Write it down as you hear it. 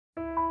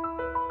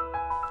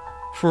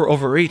For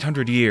over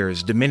 800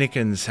 years,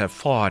 Dominicans have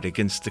fought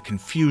against the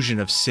confusion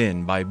of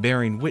sin by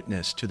bearing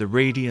witness to the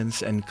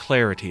radiance and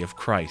clarity of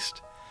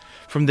Christ.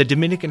 From the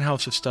Dominican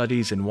House of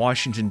Studies in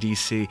Washington,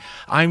 D.C.,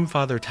 I'm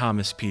Father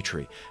Thomas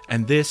Petrie,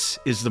 and this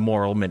is the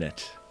Moral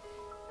Minute.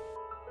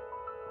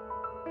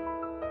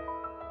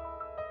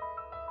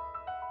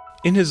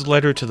 In his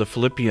letter to the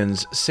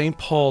Philippians, St.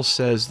 Paul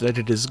says that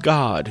it is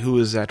God who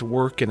is at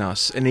work in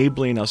us,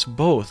 enabling us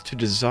both to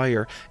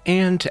desire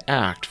and to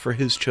act for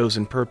his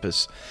chosen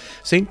purpose.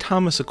 St.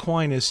 Thomas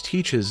Aquinas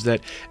teaches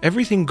that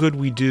everything good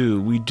we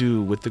do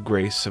with the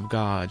grace of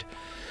God.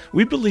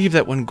 We believe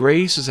that when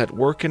grace is at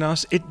work in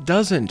us, it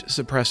doesn't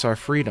suppress our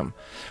freedom.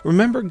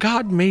 Remember,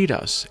 God made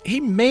us. He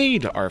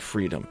made our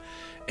freedom.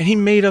 And he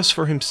made us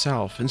for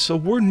himself. And so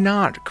we're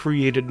not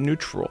created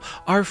neutral.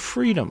 Our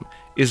freedom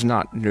is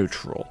not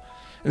neutral.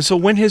 And so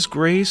when his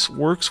grace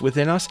works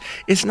within us,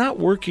 it's not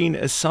working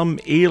as some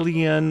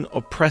alien,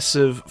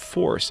 oppressive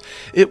force.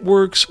 It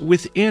works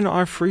within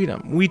our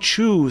freedom. We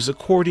choose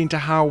according to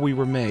how we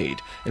were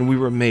made. And we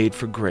were made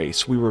for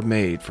grace. We were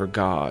made for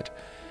God.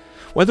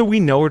 Whether we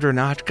know it or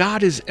not,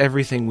 God is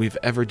everything we've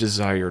ever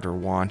desired or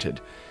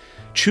wanted.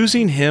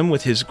 Choosing him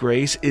with his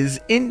grace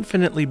is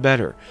infinitely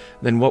better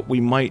than what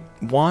we might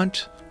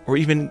want or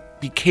even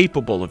be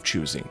capable of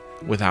choosing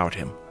without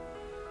him.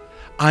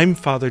 I'm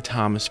Father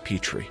Thomas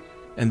Petrie,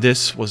 and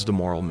this was the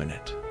Moral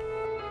Minute.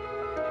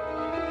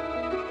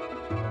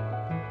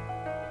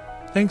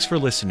 Thanks for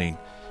listening.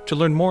 To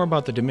learn more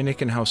about the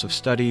Dominican House of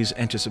Studies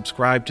and to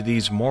subscribe to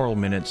these Moral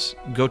Minutes,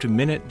 go to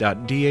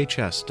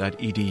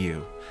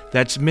minute.dhs.edu.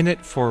 That's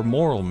Minute for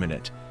Moral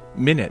Minute,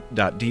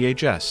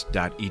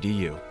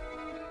 minute.dhs.edu.